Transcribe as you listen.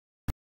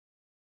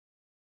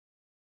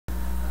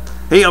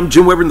Hey, I'm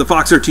Jim Weber in the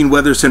Fox 13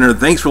 Weather Center.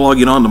 Thanks for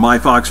logging on to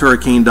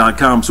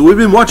myfoxhurricane.com. So we've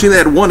been watching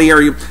that one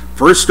area.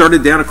 First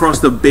started down across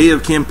the Bay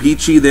of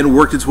Campeche, then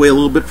worked its way a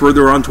little bit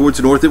further on towards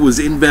the north. It was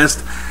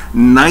Invest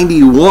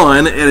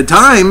 91. At a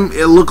time,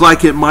 it looked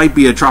like it might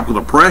be a tropical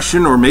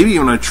depression or maybe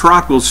even a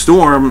tropical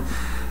storm.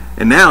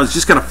 And now it's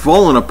just kind of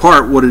falling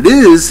apart. What it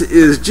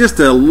is just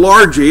a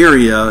large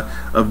area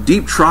of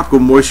deep tropical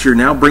moisture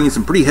now bringing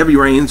some pretty heavy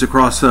rains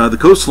across the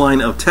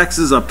coastline of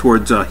Texas up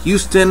towards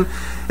Houston,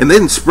 and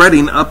then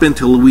spreading up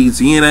into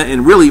Louisiana,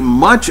 and really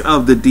much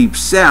of the deep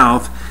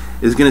south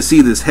is going to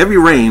see this heavy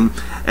rain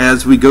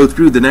as we go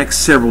through the next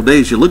several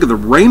days. You look at the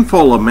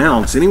rainfall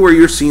amounts, anywhere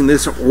you're seeing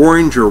this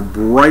orange or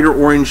brighter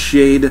orange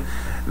shade,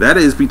 that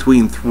is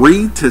between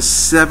 3 to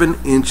 7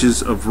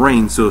 inches of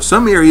rain. So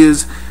some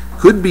areas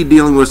could be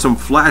dealing with some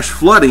flash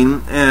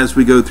flooding as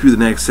we go through the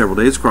next several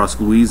days across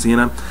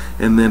Louisiana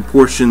and then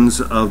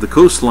portions of the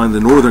coastline, the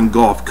northern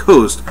Gulf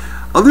Coast.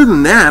 Other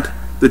than that,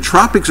 the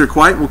tropics are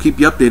quiet. We'll keep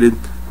you updated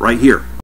right here.